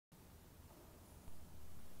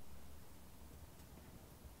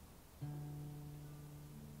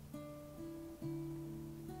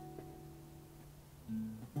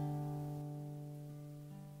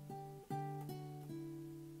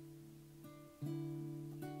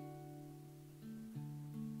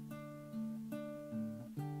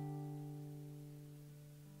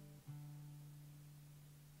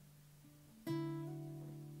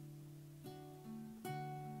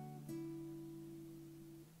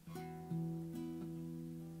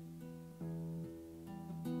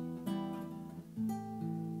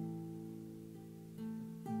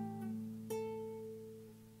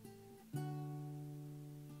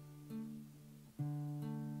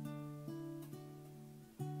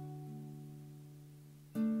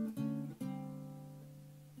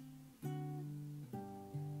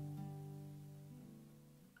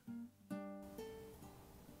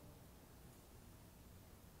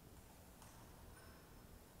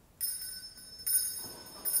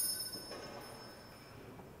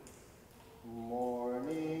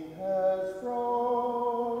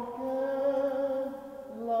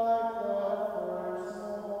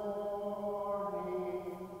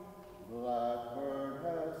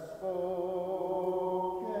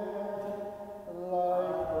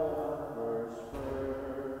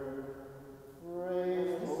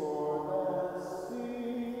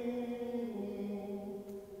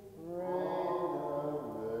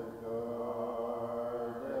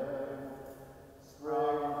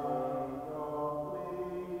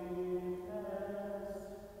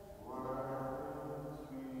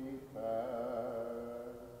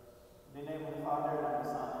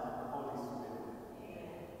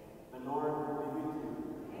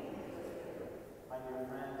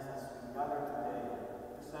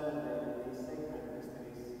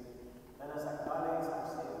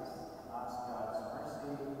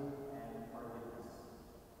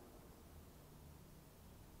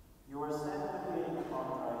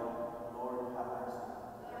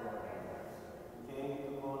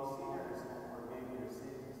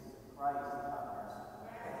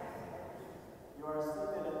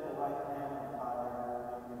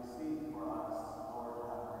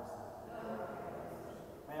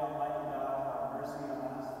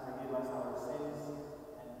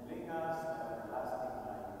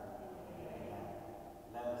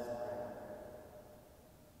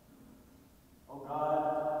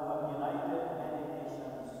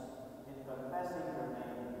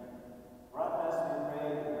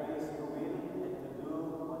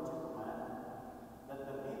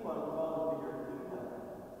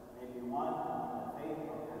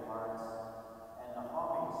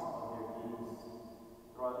promise of their peace.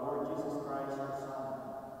 Through our Lord Jesus Christ, your Son,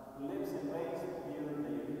 who lives and reigns with you in the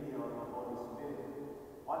unity of the Holy Spirit,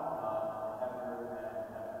 one God, ever and ever.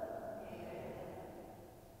 Amen.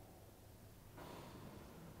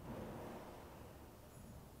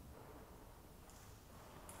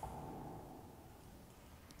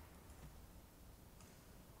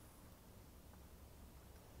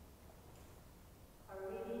 A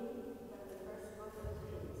reading from the first book of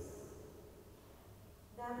Kings.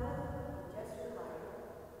 Naboth of Jezreel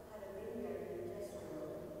had a vineyard in Jezreel,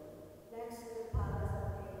 next to the palace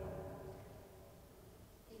of Ahab,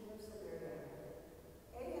 king of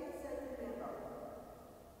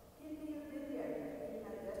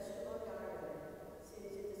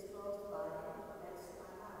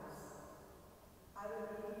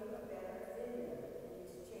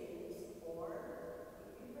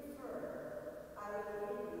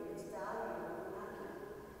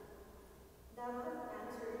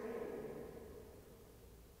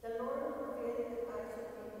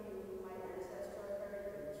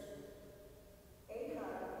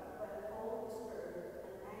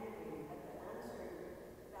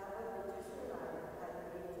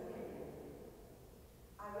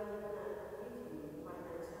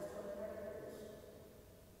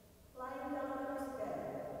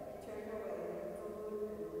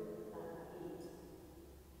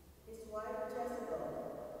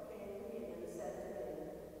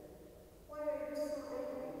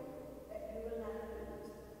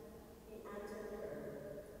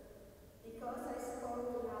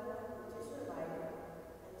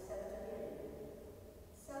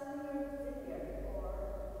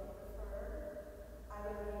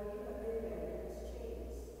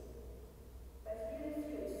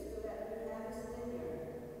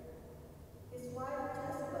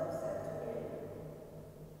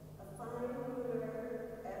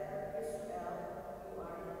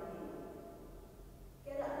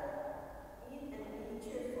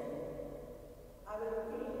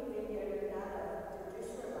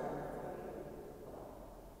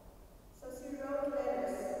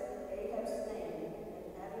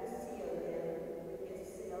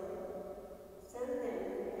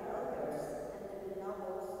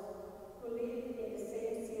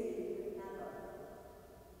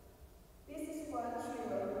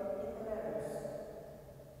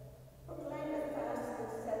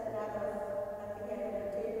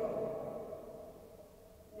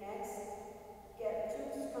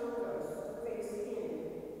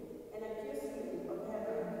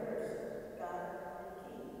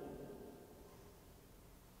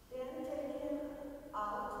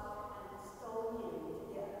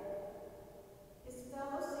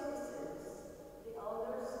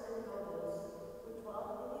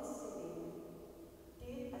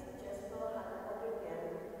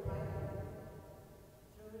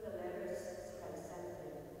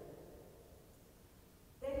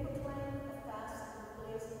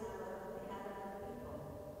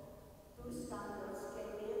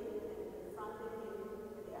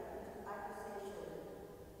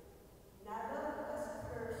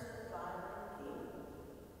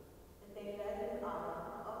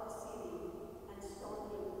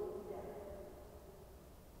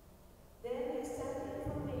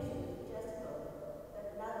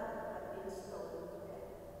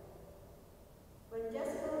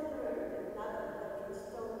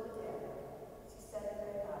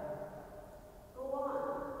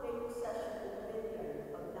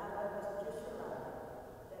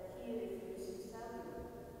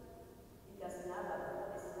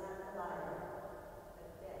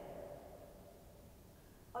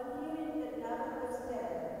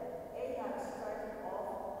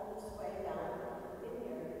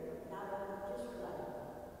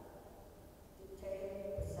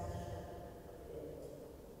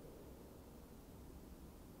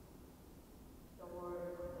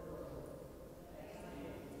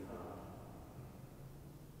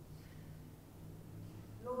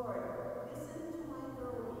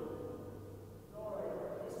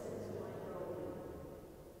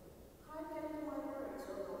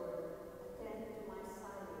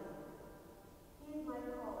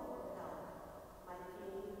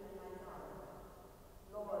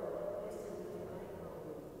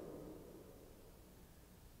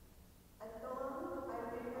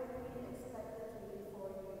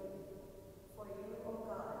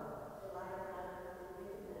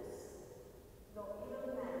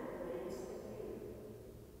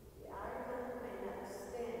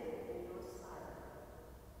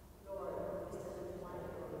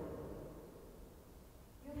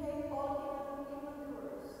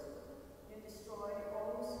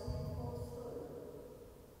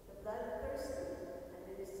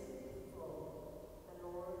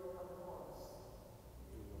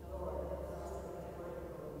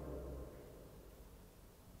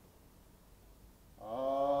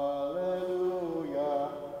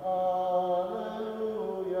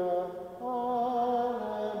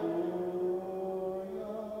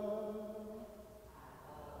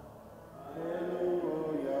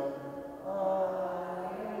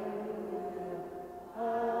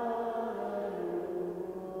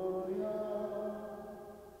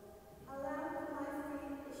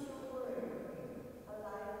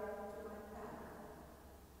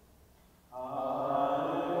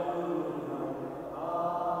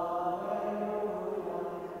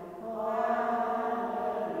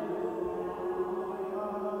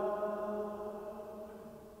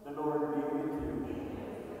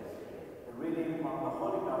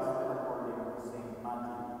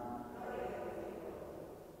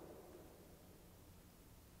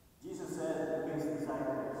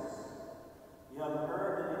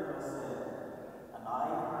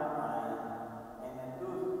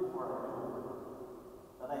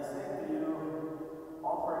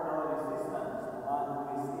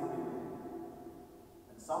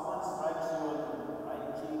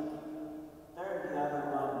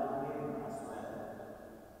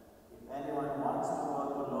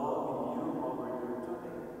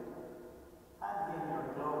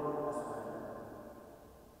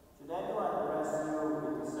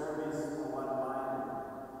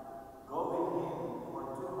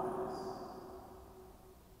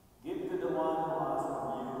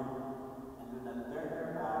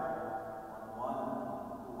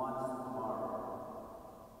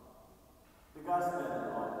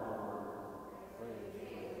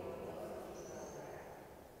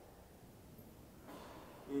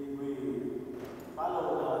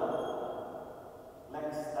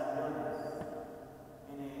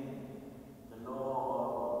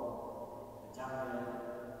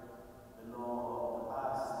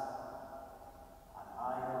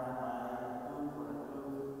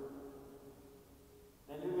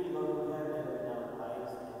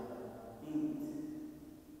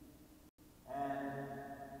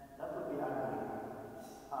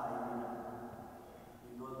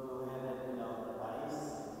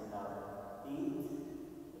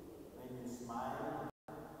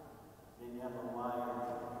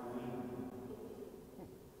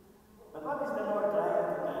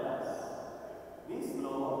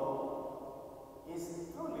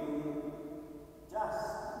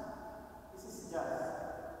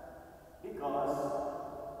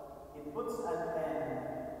puts an end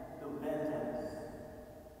to vengeance.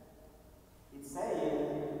 It's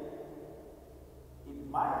saying, if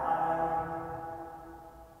my eye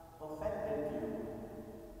offended you,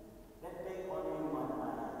 then take only one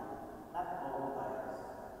eye, not both eyes.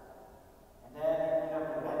 And then if you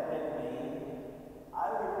have offended me, I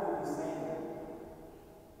will do the same,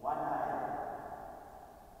 one eye.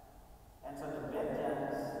 And so the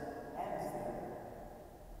vengeance ends there.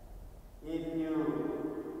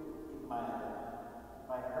 If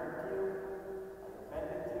I hurt you, I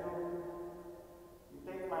offended you, you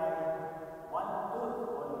take my one tooth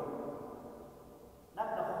only, not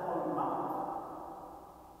the whole mouth.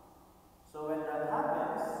 So when that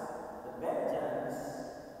happens, the vengeance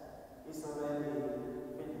is already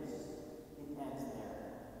finished. It ends there.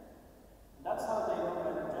 That's how they look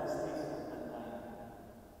at justice at that time.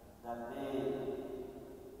 That they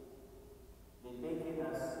take it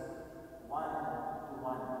as one to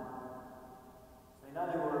one. So in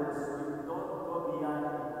other words, you don't go beyond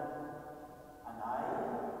an eye,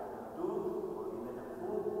 a tooth, or even a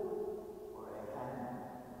foot, or a hand.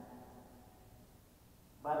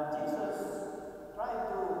 But Jesus tried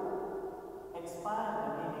to expand the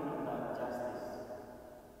meaning of that justice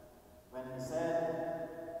when he said,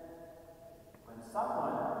 when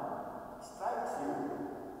someone strikes you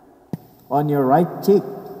on your right cheek,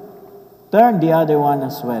 turn the other one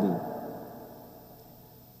as well.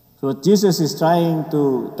 So what Jesus is trying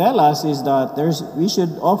to tell us is that we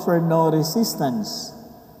should offer no resistance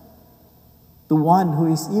to one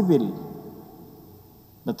who is evil.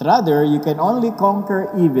 But rather, you can only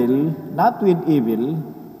conquer evil, not with evil.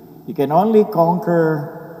 You can only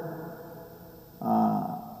conquer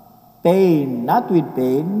pain, not with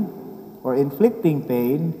pain, or inflicting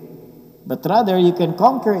pain, but rather you can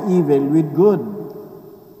conquer evil with good.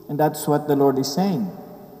 And that's what the Lord is saying.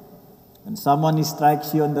 When someone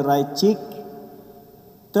strikes you on the right cheek,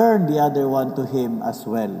 turn the other one to him as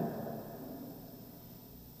well.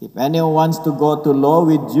 If anyone wants to go to law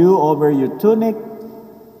with you over your tunic,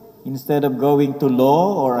 instead of going to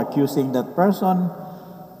law or accusing that person,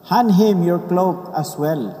 hand him your cloak as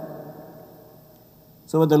well.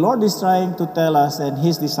 So what the Lord is trying to tell us and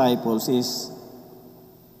His disciples is,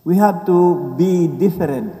 we have to be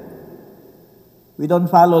different. We don't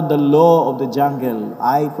follow the law of the jungle,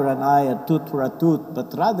 eye for an eye, a tooth for a tooth,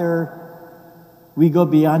 but rather, we go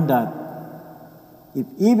beyond that. If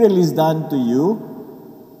evil is done to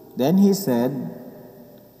you, then He said,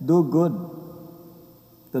 do good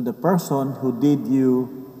to the person who did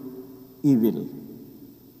you evil.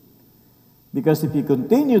 Because if you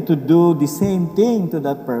continue to do the same thing to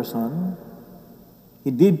that person,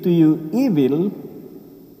 he did to you evil,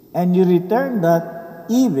 and you return that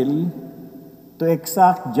evil to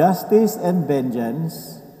exact justice and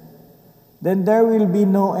vengeance, then there will be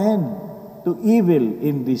no end to evil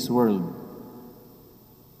in this world.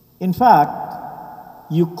 In fact,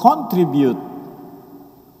 you contribute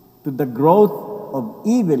to the growth of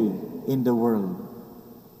evil in the world.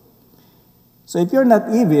 So if you're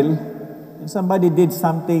not evil, and somebody did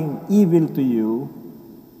something evil to you,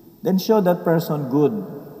 then show that person good.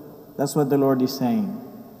 That's what the Lord is saying.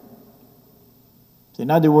 So in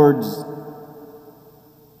other words,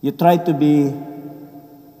 you try to be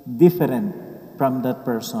different from that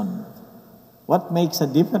person. What makes a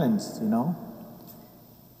difference, you know?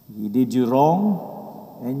 He did you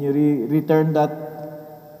wrong, and you return that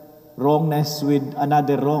wrongness with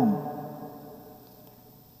another wrong.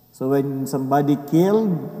 So when somebody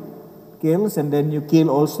kills, and then you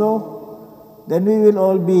kill also, then we will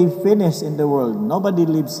all be finished in the world. Nobody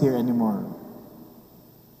lives here anymore.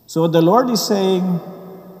 So the Lord is saying,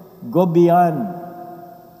 go beyond,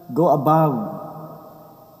 go above.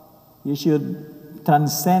 You should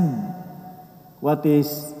transcend what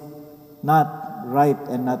is not right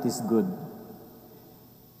and not is good.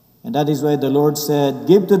 And that is why the Lord said,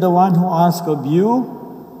 give to the one who asks of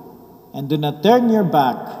you, and do not turn your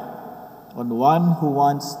back on one who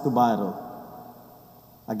wants to borrow.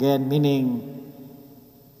 Again, meaning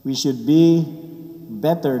we should be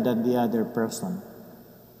better than the other person.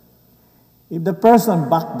 If the person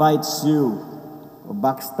backbites you or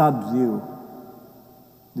backstabs you,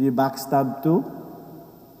 do you backstab too?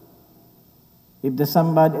 If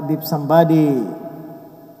somebody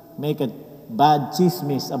make a bad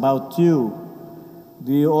chismis about you,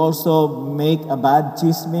 do you also make a bad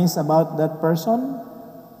chismis about that person?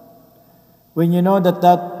 When you know that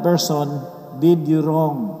that person did you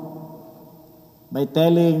wrong by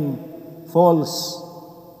telling false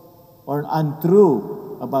or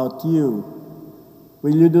untrue about you,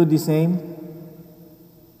 will you do the same?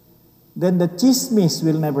 Then the chismis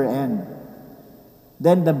will never end.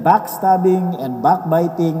 then the backstabbing and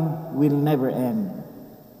backbiting will never end.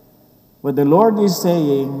 What the Lord is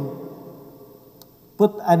saying, put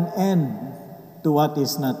an end to what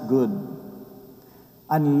is not good,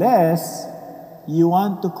 unless you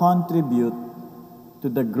want to contribute to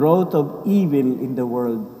the growth of evil in the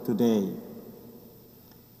world today.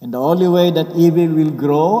 And the only way that evil will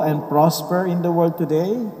grow and prosper in the world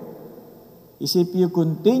today is if you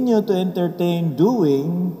continue to entertain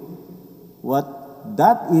doing what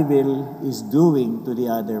that evil is doing to the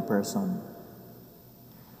other person.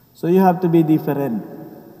 So you have to be different.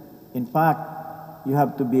 In fact, you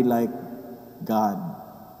have to be like God.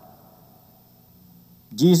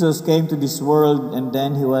 Jesus came to this world and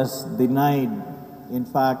then he was denied. In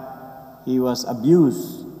fact, he was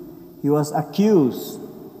abused. He was accused.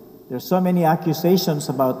 There's so many accusations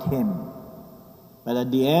about him. But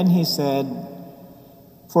at the end, he said,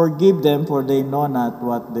 "Forgive them, for they know not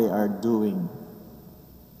what they are doing."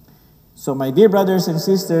 So my dear brothers and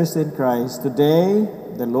sisters in Christ, today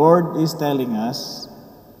the Lord is telling us,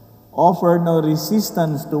 offer no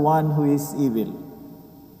resistance to one who is evil.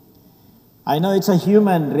 I know it's a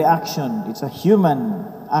human reaction, it's a human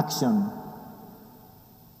action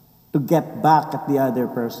to get back at the other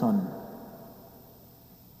person.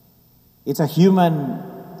 It's a human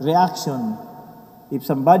reaction. If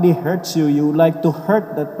somebody hurts you, you would like to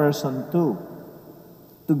hurt that person too,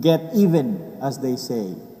 to get even, as they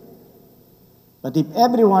say. But if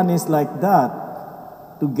everyone is like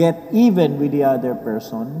that, to get even with the other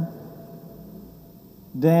person,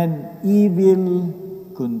 then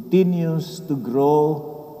evil continues to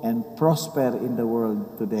grow and prosper in the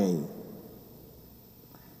world today.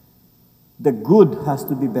 The good has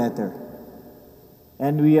to be better.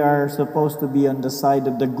 And we are supposed to be on the side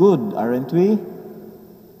of the good, aren't we?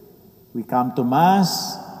 We come to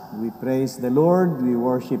Mass, we praise the Lord, we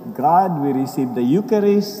worship God, we receive the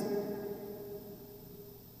Eucharist.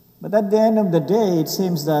 But at the end of the day, it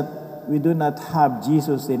seems that we do not have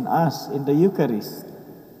Jesus in us in the Eucharist.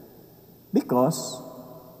 Because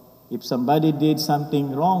if somebody did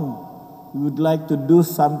something wrong, we would like to do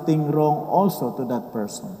something wrong also to that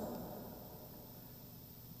person.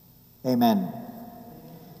 Amen.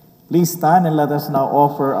 Please stand and let us now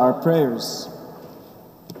offer our prayers.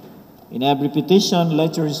 In every petition,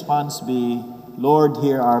 let your response be, Lord,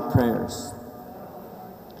 hear our prayers.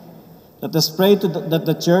 Let us pray that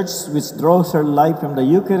the Church, which draws her life from the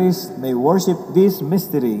Eucharist, may worship this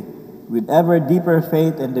mystery with ever deeper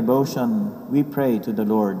faith and devotion. We pray to the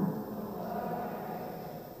Lord.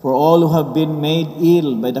 For all who have been made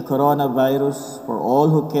ill by the coronavirus, for all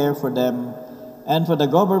who care for them, and for the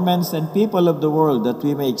governments and people of the world, that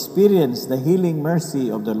we may experience the healing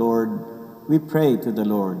mercy of the Lord, we pray to the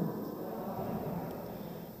Lord.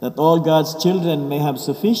 That all God's children may have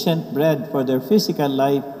sufficient bread for their physical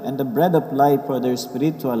life and the bread of life for their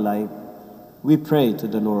spiritual life, we pray to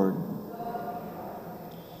the Lord.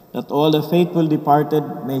 That all the faithful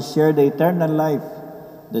departed may share the eternal life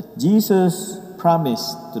that Jesus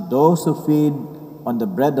promised to those who feed on the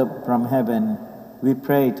bread from heaven, we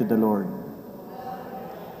pray to the Lord.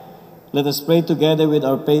 Let us pray together with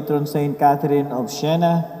our patron Saint Catherine of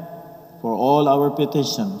Siena for all our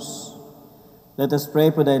petitions. Let us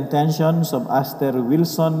pray for the intentions of Aster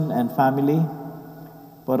Wilson and family,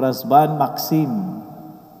 for Razban Maxim,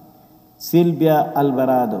 Silvia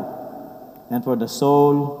Alvarado, and for the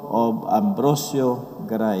soul of Ambrosio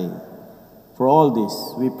Garay. For all this,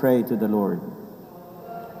 we pray to the Lord.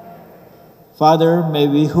 Father, may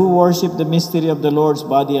we who worship the mystery of the Lord's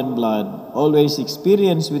body and blood always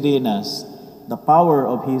experience within us the power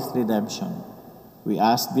of His redemption. We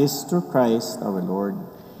ask this through Christ our Lord.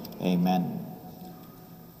 Amen.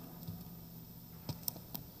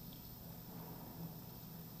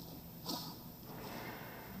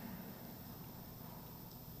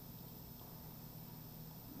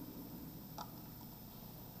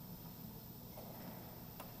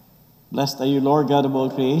 Blessed are you, Lord God of all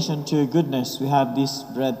creation. To your goodness we have this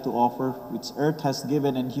bread to offer, which earth has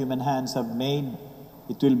given and human hands have made.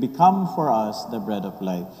 It will become for us the bread of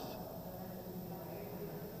life.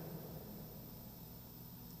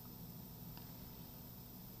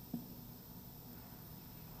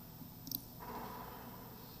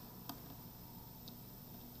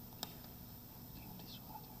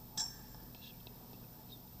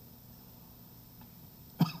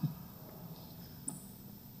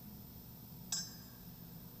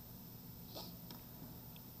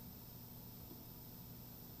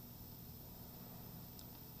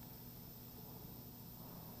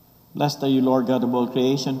 Blessed are you, Lord God of all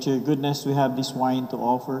creation. To your goodness we have this wine to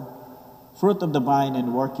offer, fruit of the vine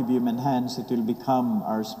and work of human hands. It will become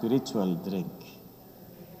our spiritual drink.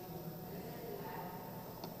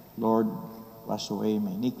 Lord, wash away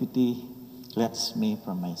my iniquity, cleanse me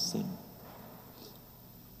from my sin.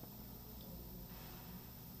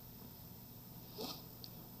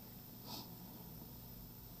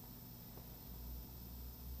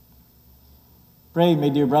 Pray, my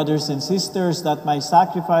dear brothers and sisters, that my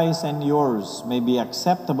sacrifice and yours may be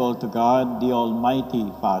acceptable to God, the Almighty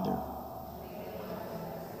Father.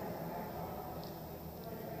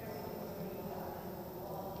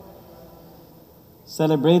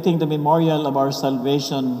 Celebrating the memorial of our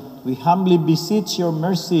salvation, we humbly beseech your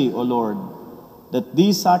mercy, O Lord, that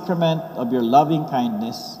this sacrament of your loving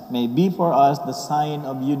kindness may be for us the sign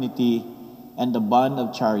of unity and the bond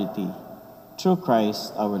of charity. Through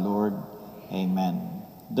Christ our Lord. Amen.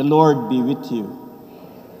 The Lord be with you.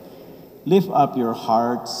 Lift up your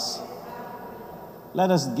hearts.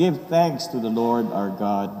 Let us give thanks to the Lord our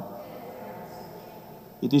God.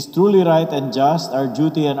 It is truly right and just, our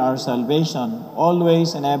duty and our salvation,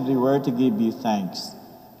 always and everywhere to give you thanks,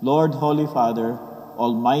 Lord, Holy Father,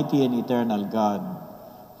 Almighty and eternal God.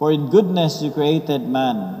 For in goodness you created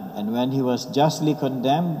man, and when he was justly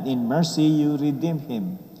condemned, in mercy you redeemed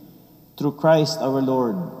him. Through Christ our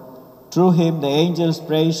Lord. Through him the angels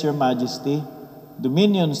praise your majesty,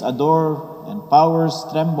 dominions adore, and powers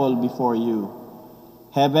tremble before you.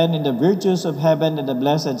 Heaven and the virtues of heaven and the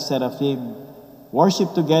blessed seraphim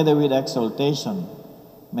worship together with exaltation.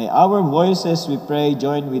 May our voices, we pray,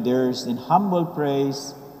 join with theirs in humble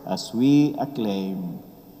praise as we acclaim.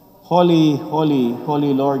 Holy, holy,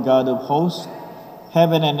 holy Lord God of hosts,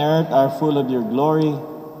 heaven and earth are full of your glory.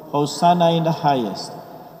 Hosanna in the highest.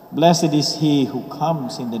 Blessed is he who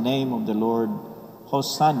comes in the name of the Lord.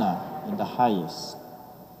 Hosanna in the highest.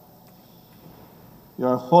 You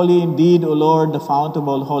are holy indeed, O Lord, the fount of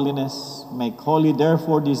all holiness. Make holy,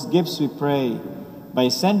 therefore, these gifts, we pray, by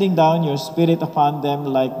sending down your Spirit upon them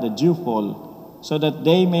like the dewfall, so that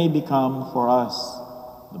they may become for us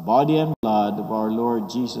the body and blood of our Lord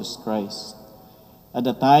Jesus Christ. At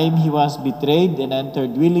the time he was betrayed and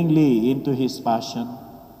entered willingly into his passion,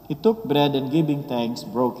 he took bread and giving thanks,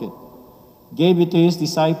 broke it, gave it to his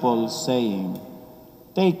disciples, saying,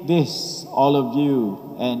 "Take this, all of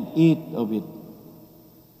you, and eat of it.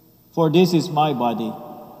 For this is my body,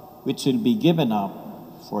 which will be given up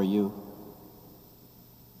for you."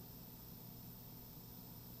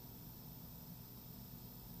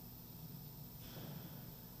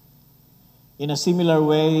 In a similar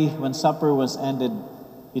way, when supper was ended,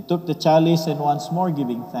 he took the chalice and once more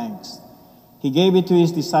giving thanks, he gave it to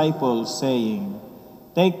his disciples, saying,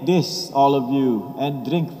 "Take this, all of you, and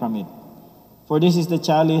drink from it. For this is the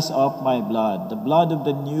chalice of my blood, the blood of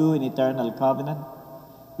the new and eternal covenant,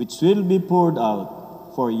 which will be poured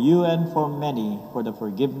out for you and for many for the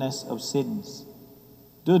forgiveness of sins.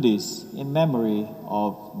 Do this in memory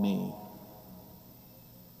of me."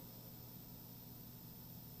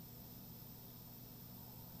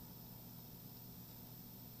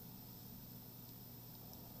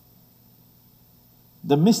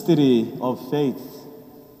 The mystery of faith.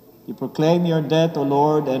 You proclaim your death, O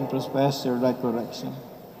Lord, and profess your resurrection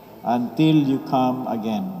until you come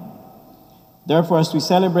again. Therefore, as we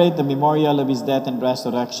celebrate the memorial of his death and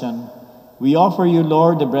resurrection, we offer you,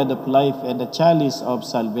 Lord, the bread of life and the chalice of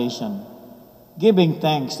salvation, giving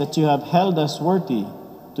thanks that you have held us worthy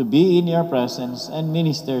to be in your presence and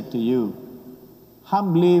minister to you.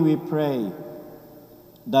 Humbly we pray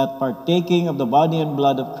that partaking of the body and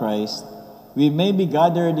blood of Christ, we may be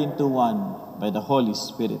gathered into one by the Holy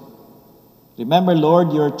Spirit. Remember,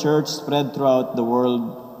 Lord, your church spread throughout the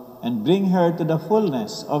world and bring her to the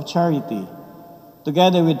fullness of charity,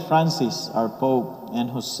 together with Francis, our Pope, and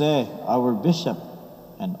Jose, our Bishop,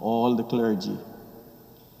 and all the clergy.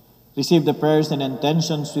 Receive the prayers and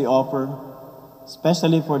intentions we offer,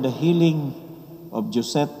 especially for the healing of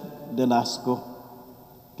Josette Delasco,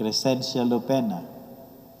 Crescencia Lopena.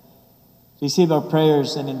 Receive our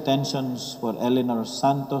prayers and intentions for Eleanor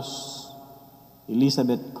Santos,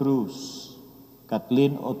 Elizabeth Cruz,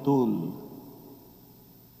 Kathleen O'Toole,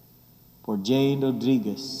 for Jane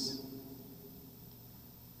Rodriguez.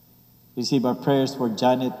 Receive our prayers for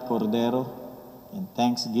Janet Cordero and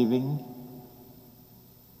thanksgiving,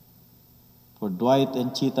 for Dwight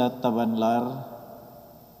and Chita Tabanlar.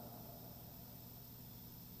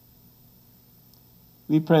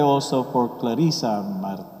 We pray also for Clarissa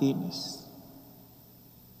Martinez.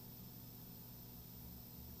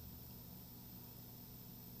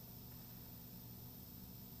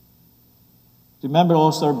 Remember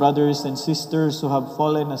also our brothers and sisters who have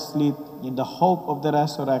fallen asleep in the hope of the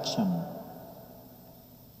resurrection.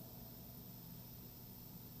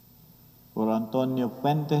 For Antonio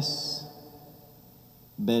Fuentes,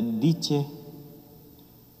 Bendiche,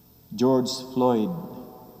 George Floyd,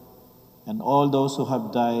 and all those who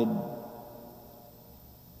have died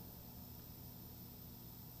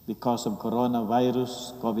because of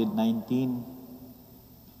coronavirus, COVID-19,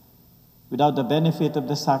 without the benefit of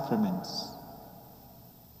the sacraments.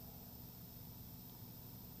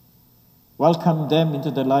 Welcome them into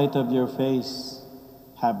the light of your face.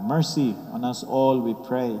 Have mercy on us all, we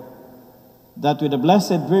pray, that with the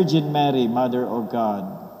Blessed Virgin Mary, Mother of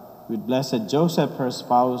God, with Blessed Joseph, her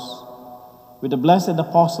spouse, with the blessed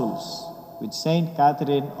apostles, with Saint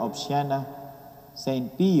Catherine of Siena,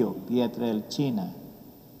 Saint Pio Pietrelcina,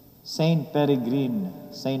 Saint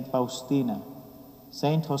Peregrine, Saint Faustina,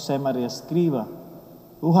 Saint Jose Maria Escriva,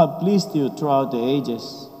 who have pleased you throughout the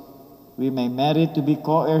ages, we may merit to be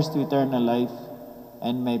co-heirs to eternal life,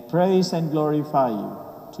 and may praise and glorify you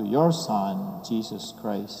through your Son, Jesus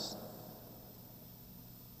Christ.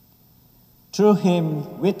 Through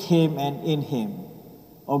him, with him, and in him,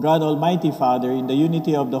 O God, Almighty Father, in the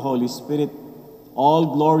unity of the Holy Spirit,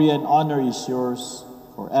 all glory and honor is yours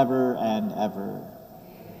forever and ever.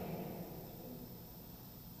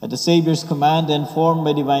 At the Savior's command and formed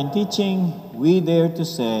by divine teaching, we dare to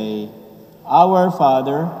say, Our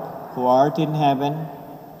Father, who art in heaven,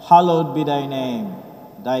 hallowed be thy name.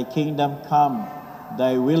 Thy kingdom come,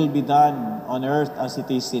 thy will be done on earth as it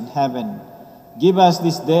is in heaven. Give us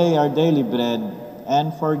this day our daily bread,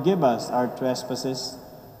 and forgive us our trespasses,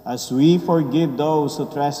 as we forgive those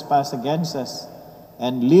who trespass against us.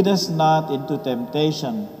 And lead us not into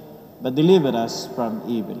temptation, but deliver us from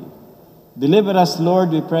evil. Deliver us, Lord,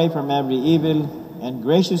 we pray, from every evil, and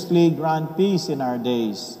graciously grant peace in our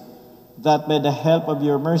days, that by the help of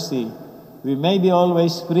your mercy we may be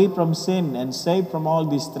always free from sin and safe from all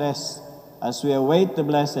distress, as we await the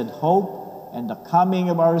blessed hope and the coming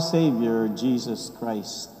of our Savior, Jesus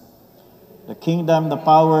Christ. The kingdom, the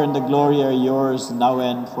power, and the glory are yours, now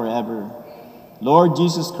and forever. Lord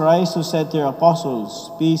Jesus Christ, who said to your apostles,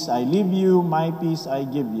 Peace I leave you, my peace I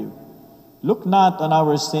give you. Look not on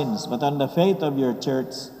our sins, but on the faith of your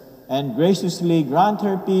church, and graciously grant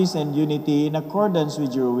her peace and unity in accordance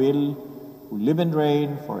with your will, who live and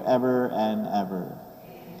reign forever and ever.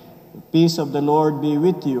 The peace of the Lord be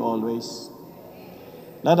with you always.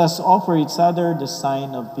 Let us offer each other the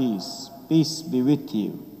sign of peace. Peace be with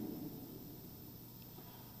you.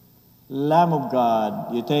 Lamb of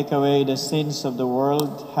God, you take away the sins of the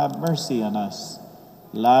world, have mercy on us.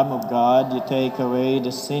 Lamb of God, you take away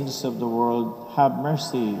the sins of the world, have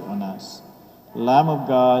mercy on us. Lamb of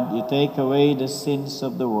God, you take away the sins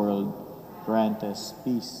of the world, grant us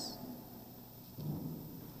peace.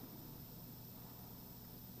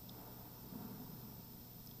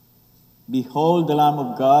 Behold the Lamb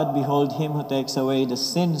of God, behold him who takes away the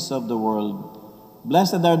sins of the world.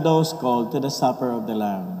 Blessed are those called to the supper of the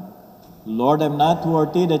Lamb. Lord, I am not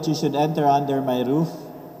worthy that you should enter under my roof,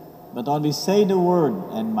 but only say the word,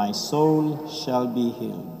 and my soul shall be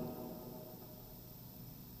healed.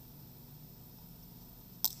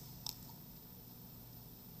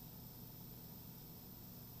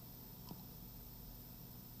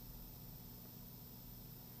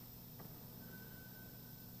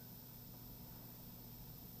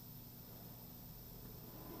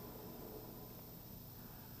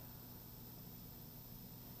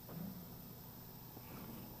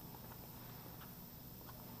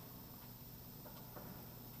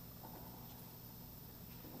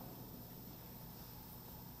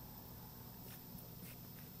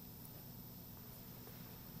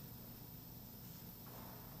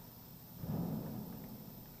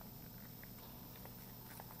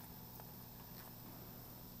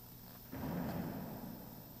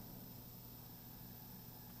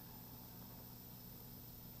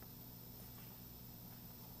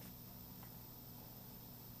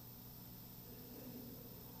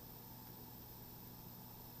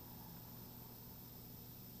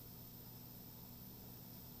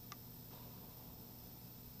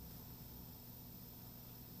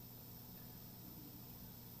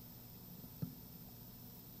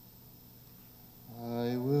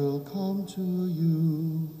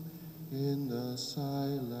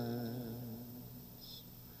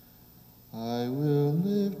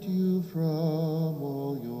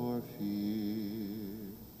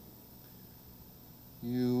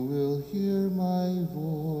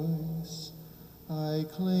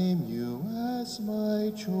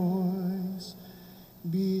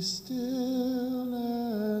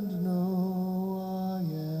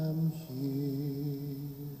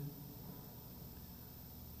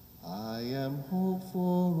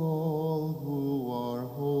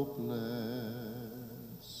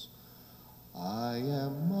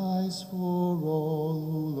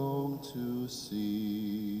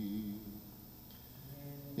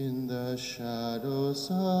 shadows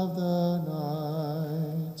of the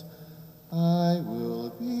night, I will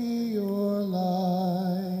be your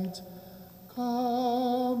light.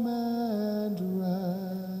 Come and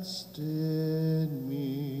rest in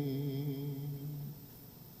me.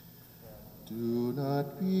 Do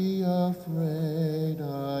not be afraid,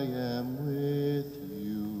 I am with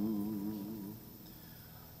you.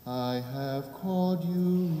 I have called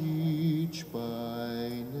you each by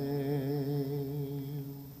name.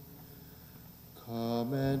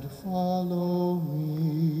 Come and follow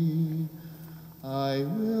me, I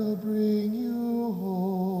will bring you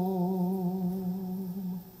home.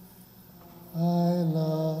 I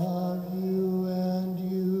love you and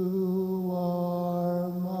you are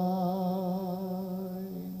mine.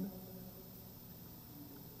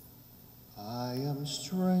 I am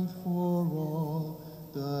strength for all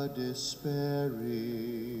the despairing,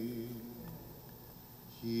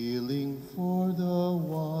 healing for the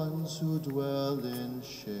ones who dwell in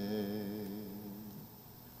shame.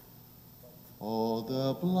 All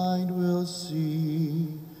the blind will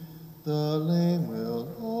see, the lame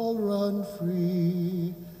will all run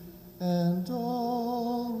free, and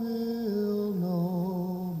all will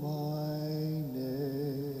know my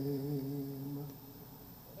name.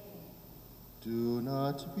 Do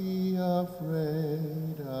not be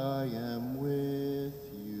afraid, I am with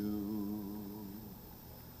you.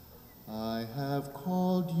 I have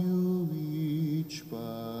called you each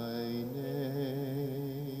by name.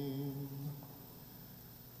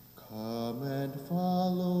 Come and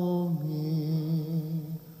follow me,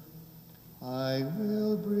 I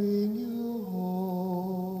will bring you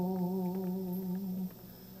home.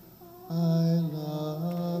 I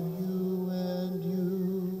love you and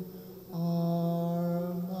you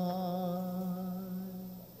are mine.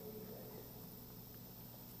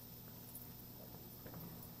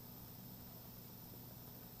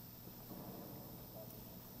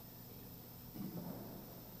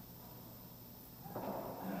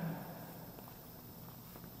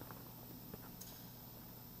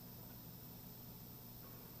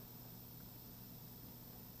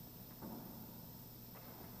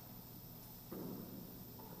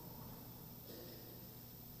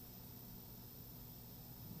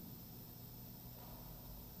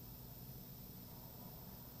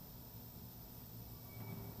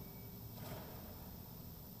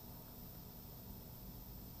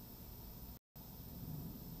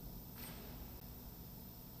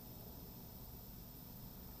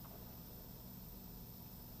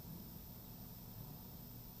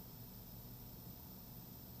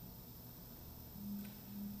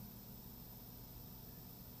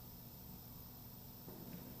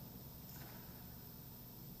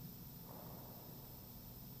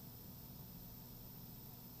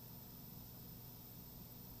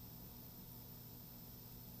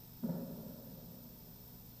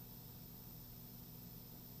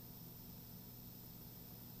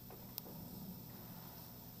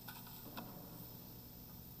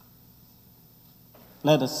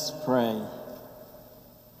 Let us pray.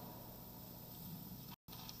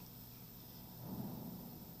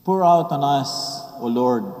 Pour out on us, O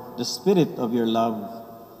Lord, the spirit of your love,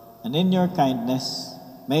 and in your kindness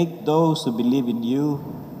make those who believe in you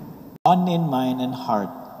one in mind and heart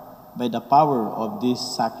by the power of this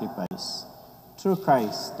sacrifice. Through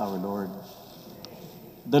Christ our Lord.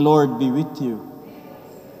 The Lord be with you.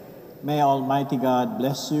 May Almighty God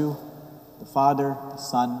bless you, the Father, the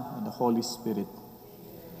Son, and the Holy Spirit.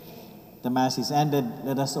 The Mass is ended.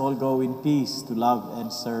 Let us all go in peace to love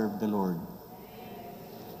and serve the Lord.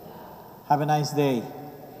 Have a nice day.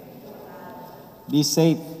 Be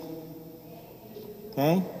safe.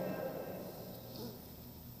 Okay?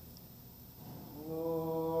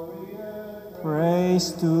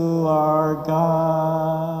 Praise to our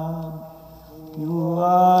God. You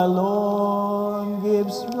alone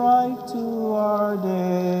gives right to our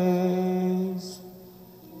days.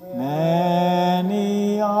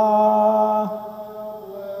 Many are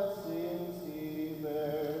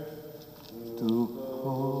to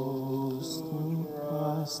close to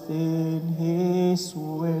trust in His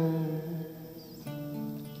way.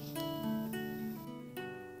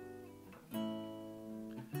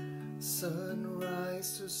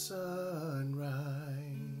 Sunrise to sunrise,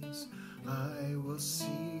 I will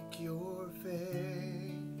seek your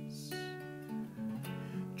face.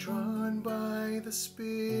 Drawn by the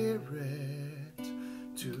Spirit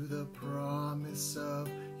to the promise of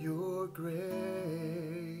your grace.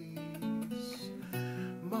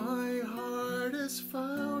 My heart has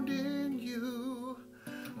found in you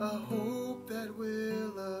a hope that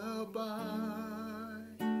will abide.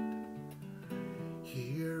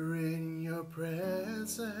 Here in your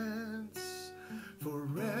presence,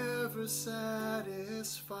 never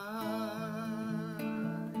satisfied.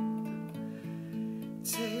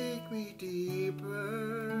 Take me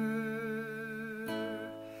deeper,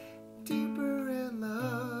 deeper in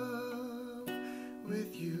love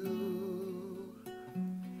with you.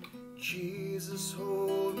 Jesus,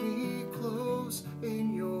 hold me close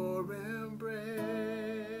in your embrace.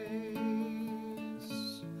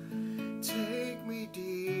 Take me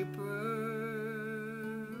deeper,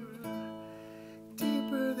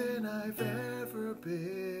 deeper than I've ever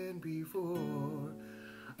been before.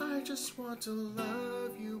 I just want to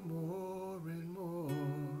love you more and more.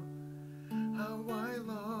 How I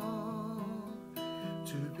long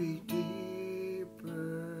to be deep